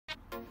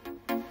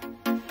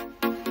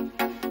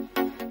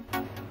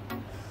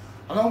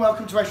Hello and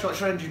welcome to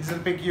Short Engines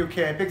and Big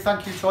UK. Big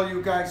thank you to all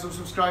you guys who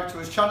subscribe to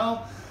his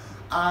channel.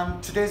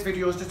 And today's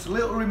video is just a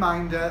little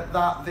reminder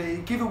that the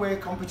giveaway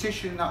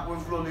competition that we're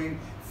running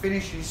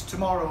finishes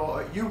tomorrow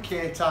at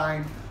UK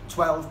time,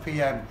 12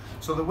 PM.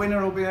 So the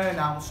winner will be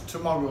announced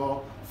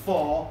tomorrow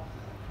for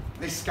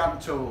this scan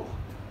tool.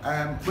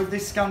 With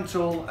this scan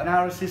tool and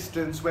our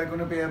assistance, we're going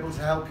to be able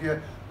to help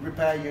you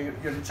repair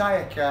your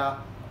entire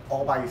car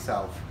all by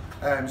yourself.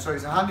 So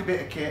it's a handy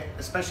bit of kit,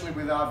 especially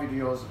with our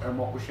videos and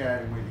what we're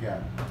sharing with you.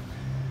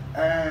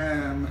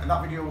 And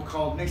that video was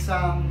called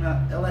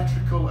Nissan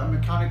Electrical and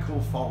Mechanical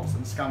Faults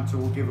and Scan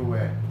Tool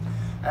Giveaway.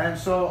 And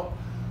so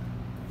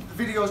the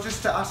video is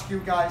just to ask you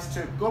guys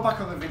to go back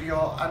on the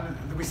video,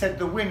 and we said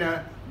the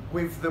winner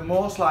with the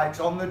most likes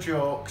on the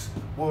jokes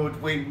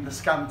would win the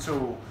scan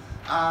tool.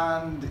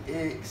 And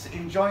it's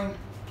in joint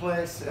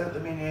place at the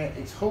minute.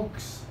 It's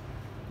Hooks,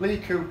 Lee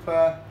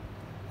Cooper,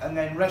 and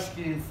then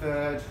Rescue in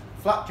third,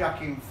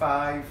 Flapjack in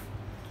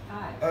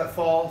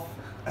fourth,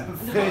 and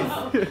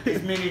fifth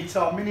is Mini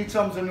Tom. Mini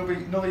Tom's another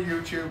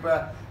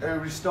YouTuber who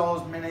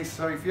restores minis,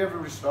 so if you're ever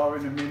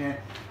restoring a mini,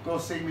 go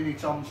see Mini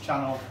Tom's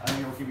channel and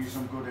he'll give you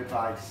some good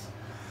advice.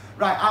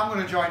 Right, I'm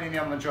going to join in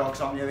on the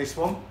jokes on you this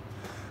one.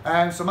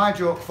 So my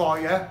joke for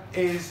you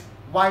is,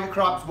 why do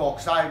crabs walk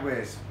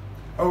sideways?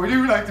 Oh, we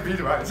do like to be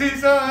the bad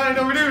seaside,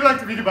 oh, we do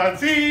like to be the bad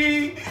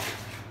sea.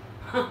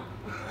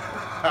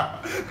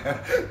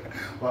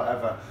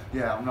 Whatever.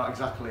 Yeah, I'm not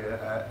exactly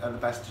the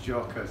best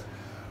jokers.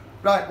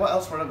 Right, what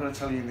else were I going to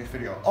tell you in this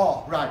video?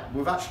 Oh, right,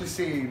 we've actually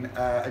seen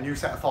a new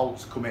set of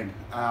faults come in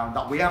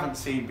that we haven't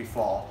seen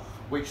before,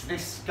 which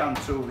this scan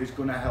tool is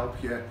going to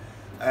help you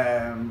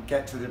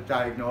get to the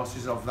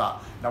diagnosis of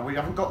that. Now, we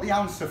haven't got the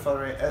answer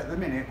for it at the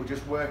minute, we're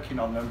just working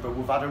on them, but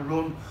we've had a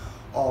run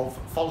of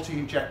faulty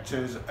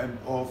injectors and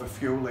over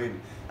fueling.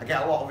 I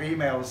get a lot of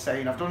emails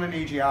saying, I've done an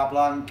EGR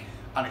blank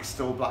and it's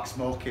still black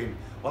smoking.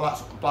 Well,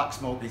 that's black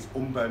smoke is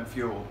unburnt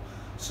fuel.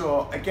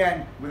 So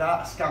again,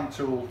 without a scan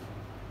tool,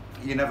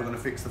 you're never going to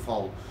fix the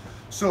fault.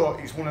 So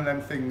it's one of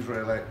them things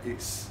really.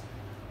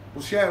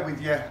 We'll share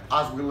with you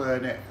as we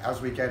learn it,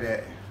 as we get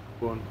it.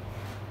 And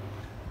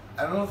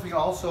another thing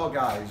also,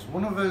 guys,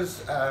 one of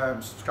us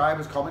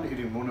subscribers commented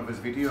in one of his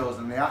videos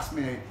and they asked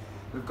me,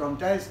 we've gone,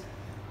 Des,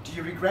 do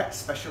you regret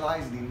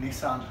specialising in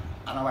Nissan?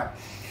 And I went,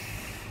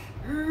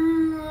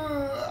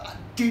 I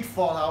did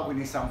fall out with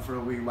Nissan for a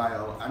wee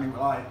while, and it was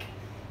like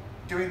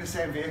doing the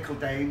same vehicle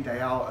day in, day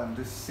out, and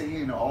just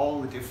seeing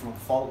all the different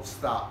faults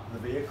that the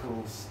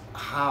vehicles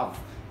have.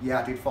 Yeah,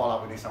 I did fall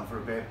out with Nissan for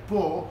a bit,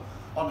 but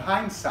on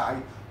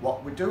hindsight,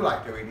 what we do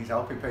like doing is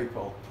helping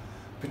people,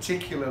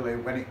 particularly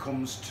when it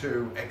comes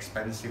to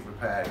expensive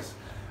repairs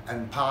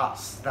and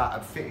parts that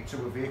are fitted to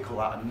a vehicle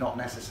that are not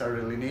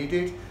necessarily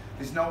needed.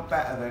 There's no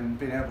better than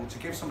being able to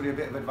give somebody a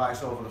bit of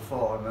advice over the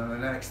phone, and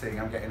then the next thing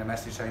I'm getting a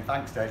message saying,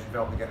 thanks Dave, you've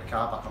helped me get the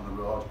car back on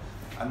the road.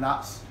 And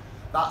that's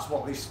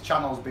what this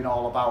channel's been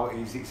all about,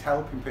 is it's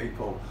helping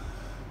people,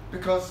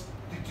 because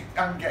it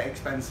can get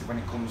expensive when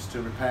it comes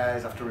to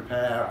repairs after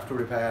repair after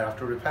repair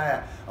after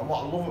repair. And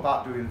what I love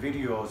about doing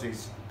videos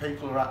is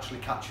people are actually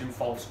catching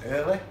faults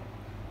early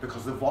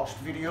because they've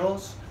watched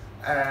videos.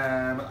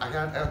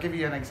 I'll give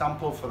you an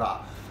example for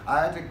that.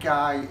 I had a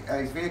guy,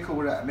 his vehicle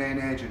were at a main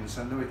agents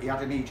and he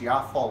had an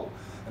EGR fault,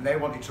 and they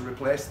wanted to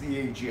replace the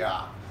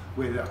EGR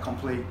with a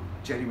complete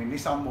genuine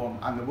Nissan one,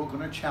 and they were going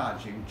to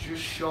charge him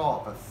just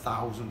short of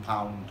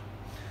 £1,000.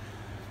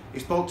 He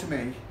spoke to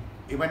me,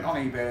 he went on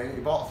eBay,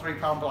 he bought a £3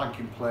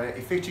 blanking plate,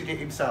 he fitted it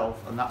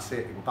himself, and that's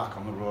it, he was back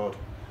on the road.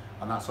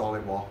 And that's all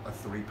it was, a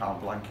 £3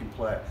 blanking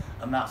plate.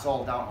 And that's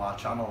all down to our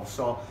channel.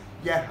 So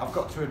yeah, I've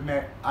got to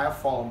admit, I have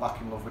fallen back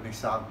in love with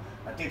Nissan.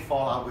 I did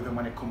fall out with them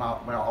when it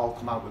all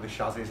come out with the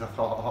chassis. I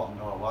thought, oh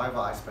no, why have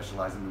I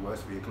specialised in the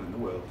worst vehicle in the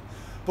world?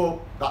 But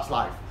that's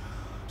life.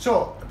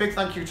 So a big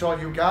thank you to all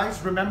you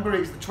guys. Remember,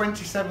 it's the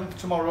 27th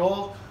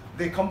tomorrow.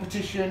 The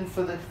competition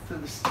for the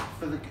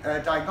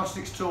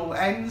diagnostics tool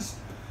ends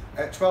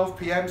at 12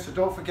 PM. So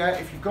don't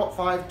forget, if you've got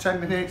 5-10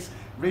 minutes,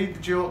 read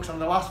the jokes on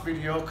the last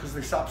video, because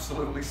there's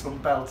absolutely some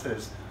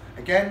belters.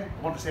 Again,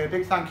 I want to say a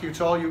big thank you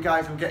to all you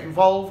guys who get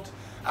involved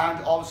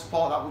and all the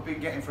support that we've been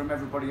getting from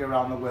everybody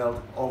around the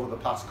world over the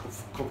past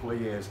couple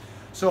of years.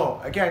 So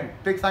again,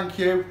 big thank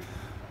you.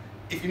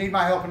 If you need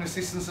my help and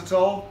assistance at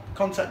all,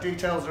 contact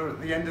details are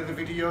at the end of the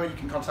video. You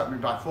can contact me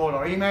by phone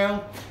or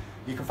email.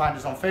 You can find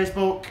us on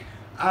Facebook.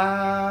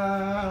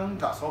 And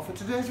that's all for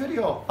today's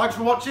video. Thanks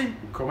for watching.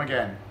 Come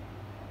again.